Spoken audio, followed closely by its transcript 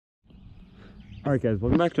Alright guys,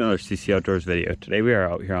 welcome back to another CC Outdoors video. Today we are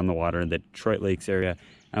out here on the water in the Detroit Lakes area,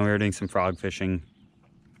 and we are doing some frog fishing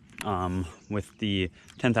with the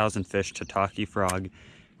 10,000 fish Tataki frog.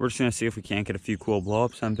 We're just going to see if we can't get a few cool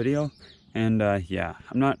blow-ups on video. And yeah,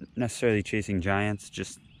 I'm not necessarily chasing giants,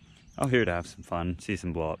 just out here to have some fun, see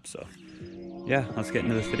some blow-ups. So yeah, let's get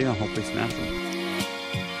into this video and hopefully smash them.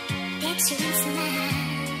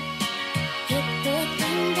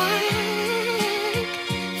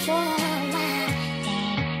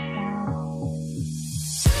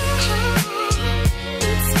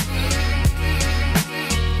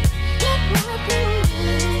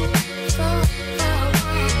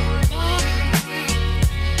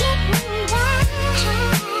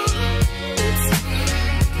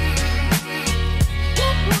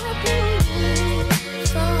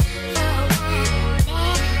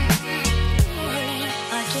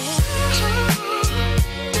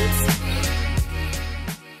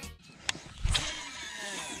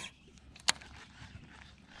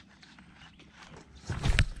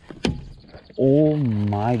 Oh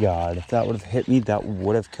my god, if that would have hit me, that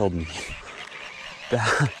would have killed me.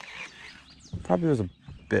 That probably was a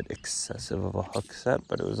bit excessive of a hook set,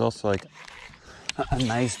 but it was also like a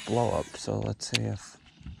nice blow up. So let's see if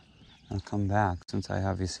I'll come back, since I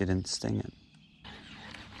obviously didn't sting it.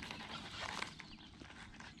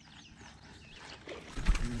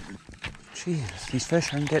 Jeez, these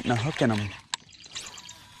fish aren't getting a hook in them.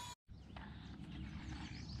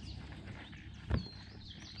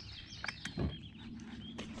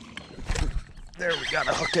 There, we got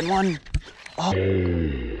a hook in one. Oh.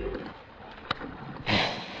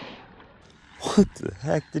 What the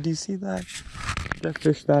heck? Did you see that? That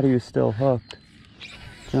fish thought he was still hooked.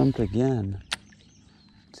 Jumped again.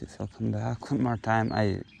 Let's see if he'll come back one more time.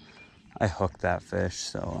 I hooked that fish,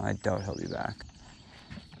 so I doubt he'll be back.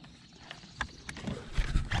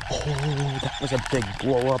 Oh, that was a big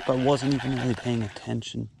blow up. I wasn't even really paying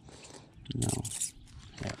attention. No.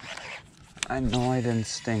 Yeah. I know I didn't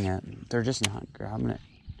sting it. They're just not grabbing it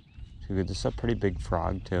too good. This is a pretty big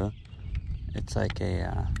frog too. It's like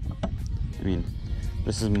a, I mean,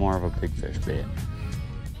 this is more of a big fish bait.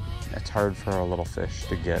 It's hard for a little fish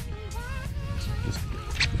to get this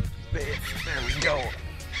bait. There we go.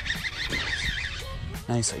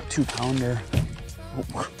 Nice, like 2-pounder.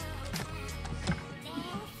 Oh.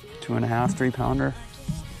 2.5, 3-pounder.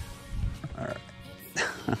 All right.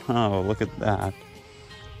 Oh, look at that.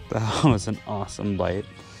 That was an awesome bite.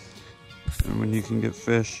 And when you can get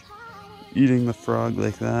fish eating the frog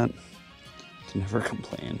like that, to never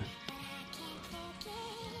complain.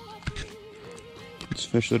 This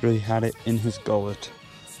fish literally had it in his gullet.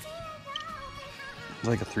 It's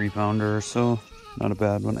like a 3-pounder or so. Not a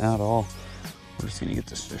bad one at all. We're just gonna get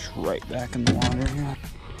this fish right back in the water here.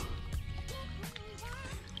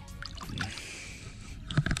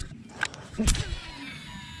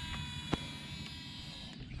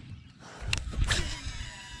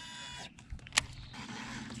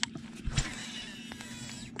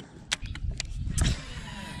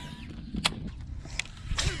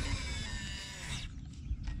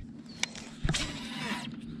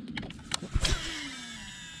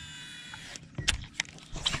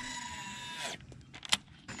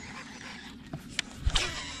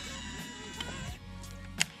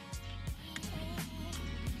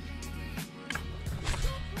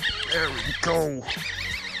 There we go.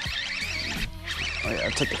 Oh yeah, I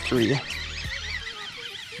took a 3.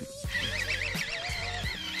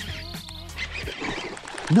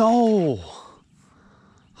 No!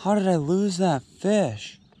 How did I lose that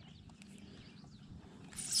fish?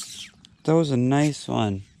 That was a nice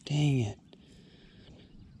one. Dang it.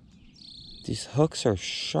 These hooks are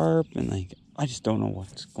sharp and like, I just don't know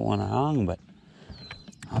what's going on, but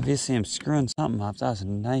obviously I'm screwing something up. That was a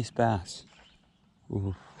nice bass.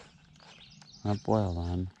 Ooh. That boiled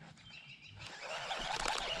on.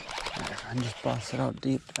 I just busted out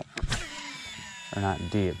deep. Or not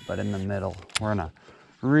deep, but in the middle. We're in a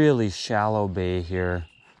really shallow bay here.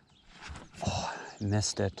 Oh, I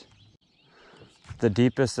missed it. The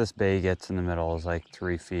deepest this bay gets in the middle is like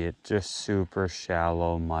 3 feet. Just super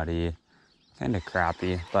shallow, muddy. Kind of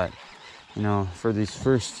crappy. But, you know, for these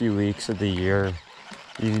first few weeks of the year,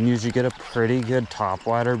 you can usually get a pretty good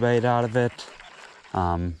topwater bite out of it.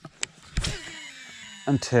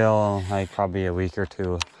 Until like probably a week or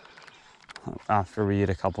two after we eat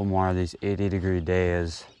a couple more of these 80-degree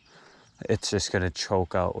days, it's just gonna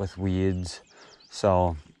choke out with weeds.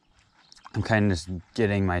 So I'm kind of just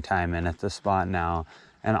getting my time in at this spot now.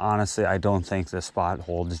 And honestly, I don't think this spot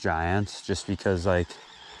holds giants, just because like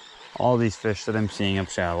all these fish that I'm seeing up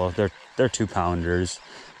shallow, they're 2-pounders,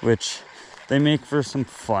 which they make for some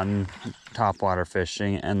fun topwater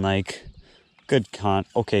fishing and like good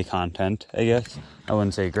okay content, I guess. I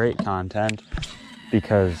wouldn't say great content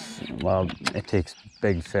because, well, it takes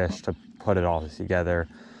big fish to put it all together.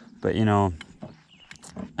 But you know,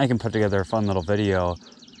 I can put together a fun little video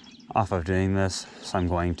off of doing this, so I'm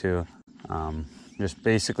going to. Just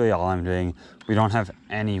basically all I'm doing, we don't have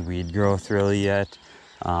any weed growth really yet.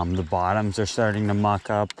 The bottoms are starting to muck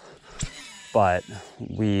up, but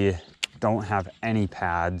we don't have any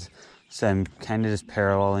pads, so I'm kind of just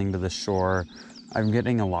paralleling to the shore. I'm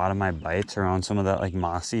getting a lot of my bites around some of that like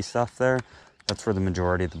mossy stuff there. That's where the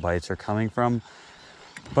majority of the bites are coming from.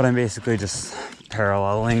 But I'm basically just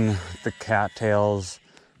paralleling the cattails,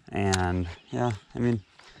 and yeah, I mean,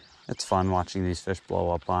 it's fun watching these fish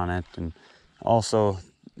blow up on it. And also,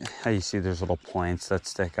 how you see there's little points that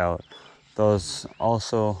stick out. Those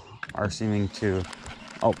also are seeming to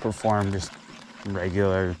outperform just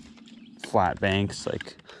regular flat banks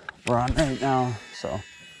like we're on right now. So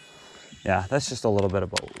yeah, that's just a little bit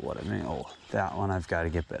about what I mean. Oh, that one I've got to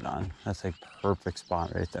get bit on. That's like perfect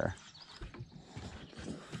spot right there.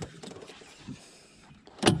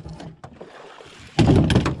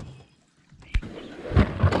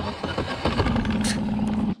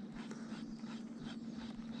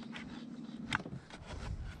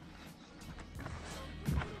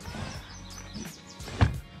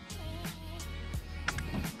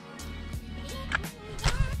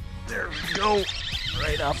 There we go,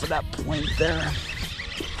 right off of that point there.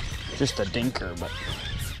 Just a dinker, but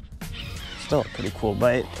still a pretty cool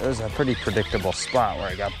bite. It was a pretty predictable spot where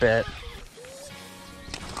I got bit.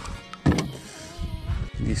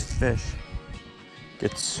 These fish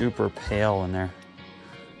get super pale when they're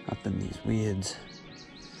up in these weeds.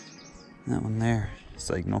 That one there, it's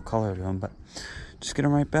like no color to them, but just get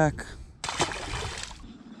them right back.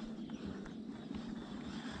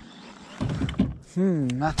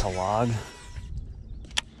 That's a log.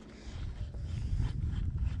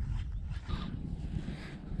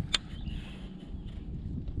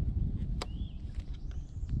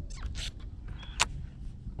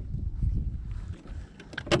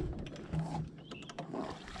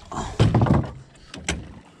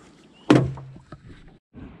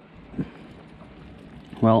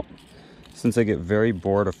 Well, since I get very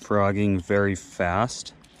bored of frogging very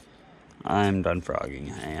fast, I'm done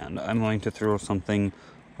frogging, and I'm going to throw something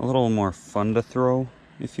a little more fun to throw,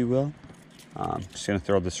 if you will. Just gonna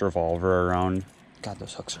throw this revolver around. God,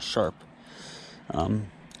 those hooks are sharp.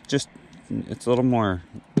 Just, it's a little more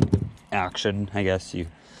action, I guess. You're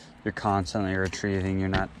constantly retrieving. You're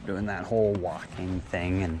not doing that whole walking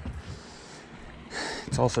thing, and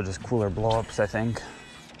it's also just cooler blowups, I think.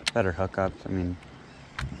 Better hookups. I mean,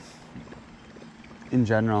 in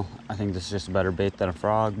general, I think this is just a better bait than a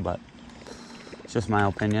frog, but it's just my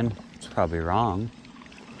opinion. It's probably wrong,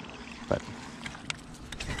 but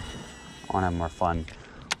I want to have more fun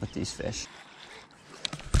with these fish.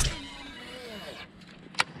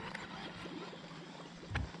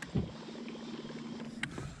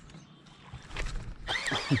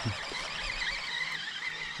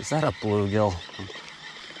 Is that a bluegill?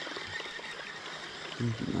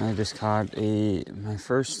 I just caught my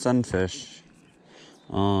first sunfish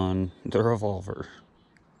on the revolver.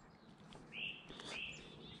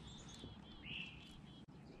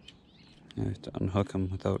 I have to unhook him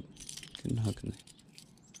without getting a hook in there.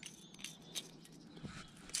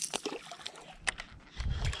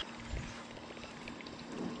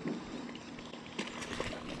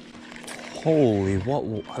 Holy, what?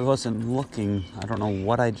 I wasn't looking. I don't know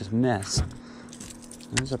what I just missed.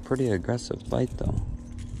 That was a pretty aggressive bite, though.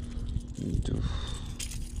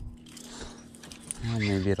 Well,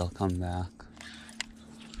 maybe it'll come back.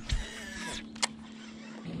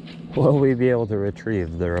 Will we be able to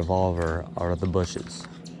retrieve the revolver out of the bushes?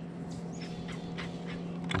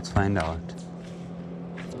 Let's find out.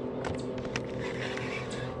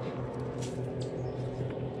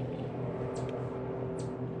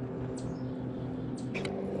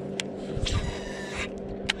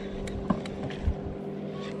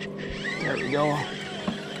 There we go.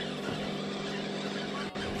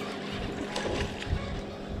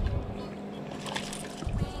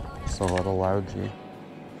 It's a little largy.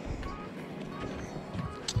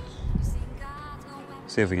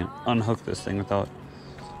 See if we can unhook this thing without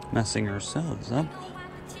messing ourselves up.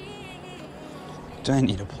 Do I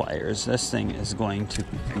need a pliers? This thing is going to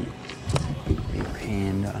be a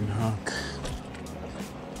pain to unhook.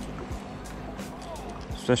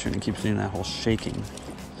 Especially when it keeps doing that whole shaking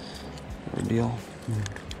ordeal.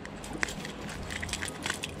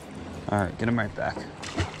 Alright, get him right back.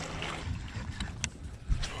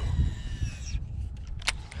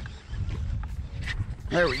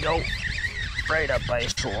 There we go. Right up by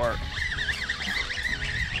shore.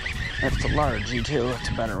 That's a largie too. It's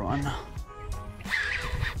a better one.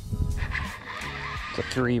 It's a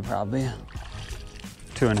 3 probably.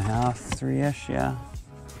 2.5, 3-ish, yeah.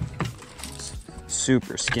 It's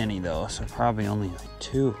super skinny though, so probably only like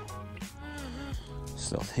 2.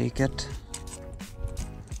 Still take it.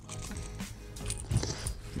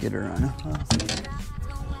 Get her on.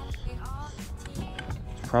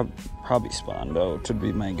 Probably spawned out, would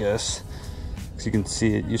be my guess. As you can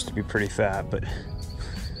see, it used to be pretty fat, but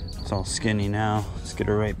it's all skinny now. Let's get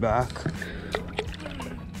her right back.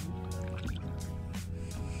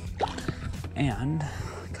 And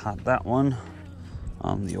caught that one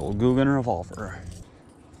on the old Guggen revolver.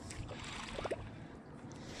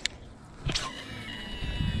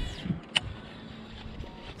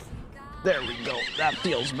 There we go. That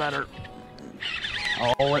feels better.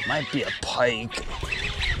 Oh, it might be a pike.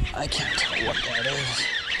 I can't tell what that is.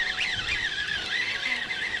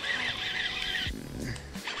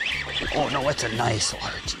 Oh no, it's a nice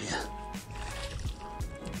largie.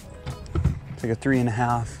 It's like a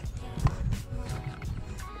 3.5.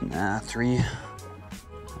 Nah, 3.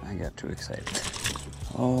 I got too excited.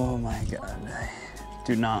 Oh my God. I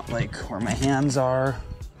do not like where my hands are.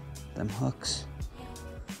 Them hooks.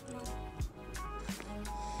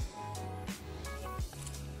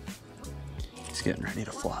 It's getting ready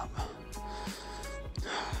to flop.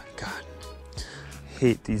 God.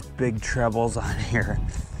 Hate these big trebles on here.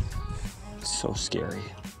 It's so scary.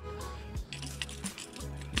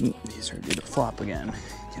 He's ready to flop again.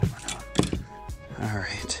 Get him out. All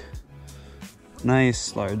right.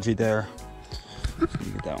 Nice largie there.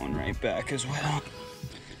 Get that one right back as well.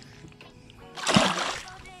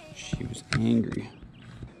 She was angry.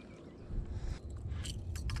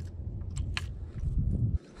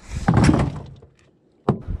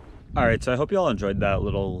 All right, so I hope you all enjoyed that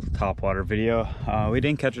little topwater video. We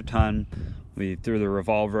didn't catch a ton. We threw the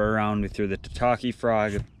revolver around, we threw the tataki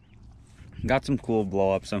frog, got some cool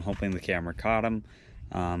blow-ups. I'm hoping the camera caught them.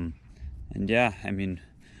 And yeah, I mean,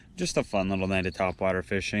 just a fun little night of topwater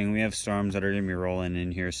fishing. We have storms that are gonna be rolling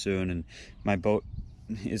in here soon, and my boat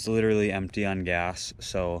is literally empty on gas,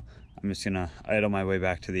 so I'm just gonna idle my way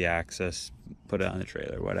back to the access, put it on the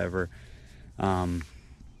trailer, whatever.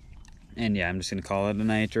 And yeah, I'm just gonna call it a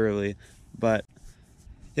night early. But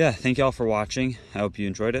yeah, thank y'all for watching. I hope you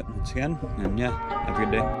enjoyed it once again, and yeah, have a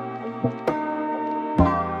good day.